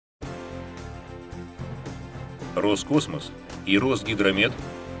Роскосмос и Росгидромет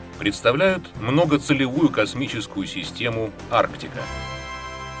представляют многоцелевую космическую систему Арктика.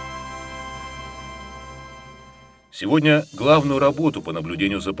 Сегодня главную работу по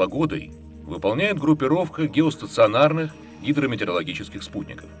наблюдению за погодой выполняет группировка геостационарных гидрометеорологических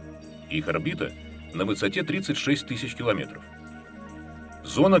спутников. Их орбита на высоте 36 тысяч километров.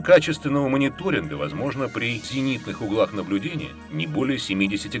 Зона качественного мониторинга возможна при зенитных углах наблюдения не более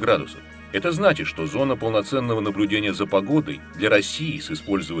 70 градусов. Это значит, что зона полноценного наблюдения за погодой для России с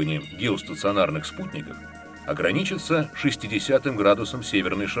использованием геостационарных спутников ограничится 60 градусом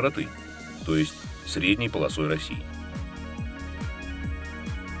северной широты, то есть средней полосой России.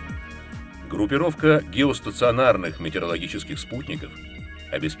 Группировка геостационарных метеорологических спутников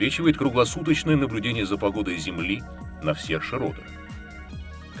обеспечивает круглосуточное наблюдение за погодой Земли на всех широтах.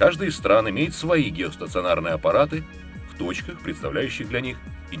 Каждая из стран имеет свои геостационарные аппараты в точках, представляющих для них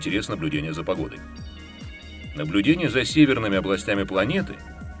интерес наблюдения за погодой. Наблюдение за северными областями планеты,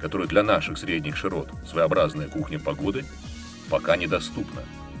 которое для наших средних широт своеобразная кухня погоды, пока недоступно.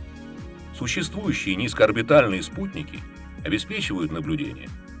 Существующие низкоорбитальные спутники обеспечивают наблюдение,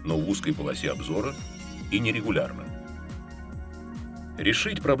 но в узкой полосе обзора и нерегулярно.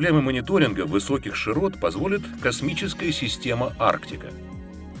 Решить проблемы мониторинга высоких широт позволит космическая система Арктика.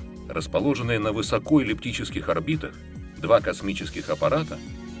 Расположенные на высокоэллиптических орбитах два космических аппарата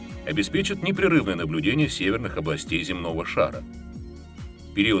обеспечат непрерывное наблюдение северных областей земного шара.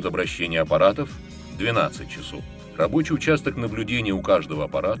 Период обращения аппаратов – 12 часов. Рабочий участок наблюдения у каждого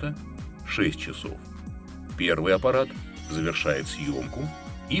аппарата – 6 часов. Первый аппарат завершает съемку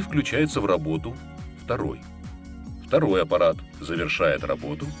и включается в работу второй. Второй аппарат завершает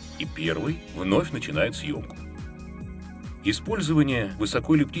работу, и первый вновь начинает съемку. Использование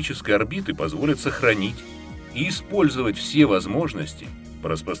высокоэллиптической орбиты позволит сохранить и использовать все возможности по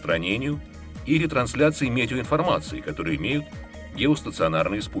распространению и ретрансляции метеоинформации, которые имеют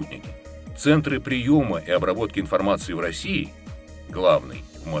геостационарные спутники. Центры приема и обработки информации в России, главный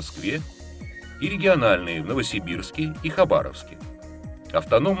в Москве, и региональные в Новосибирске и Хабаровске.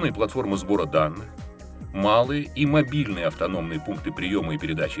 Автономные платформы сбора данных, малые и мобильные автономные пункты приема и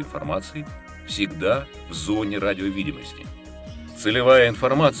передачи информации всегда в зоне радиовидимости. Целевая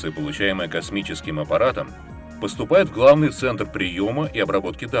информация, получаемая космическим аппаратом, поступает в главный центр приема и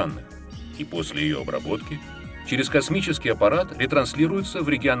обработки данных, и после ее обработки через космический аппарат ретранслируется в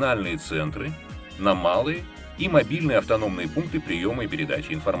региональные центры на малые и мобильные автономные пункты приема и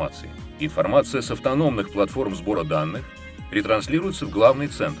передачи информации. Информация с автономных платформ сбора данных ретранслируется в главный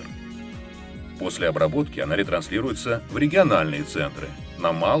центр. После обработки она ретранслируется в региональные центры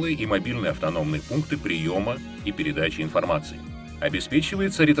на малые и мобильные автономные пункты приема и передачи информации.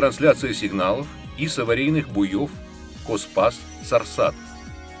 Обеспечивается ретрансляция сигналов и с аварийных буев Коспас-Сарсат.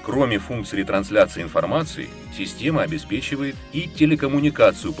 Кроме функций ретрансляции информации, система обеспечивает и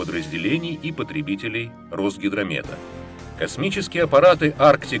телекоммуникацию подразделений и потребителей Росгидромета. Космические аппараты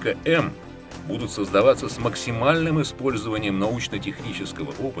Арктика-М будут создаваться с максимальным использованием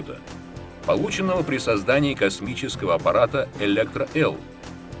научно-технического опыта, полученного при создании космического аппарата Электро-Л,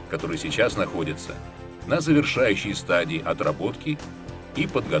 который сейчас находится на завершающей стадии отработки и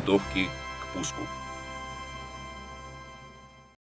подготовки к пуску.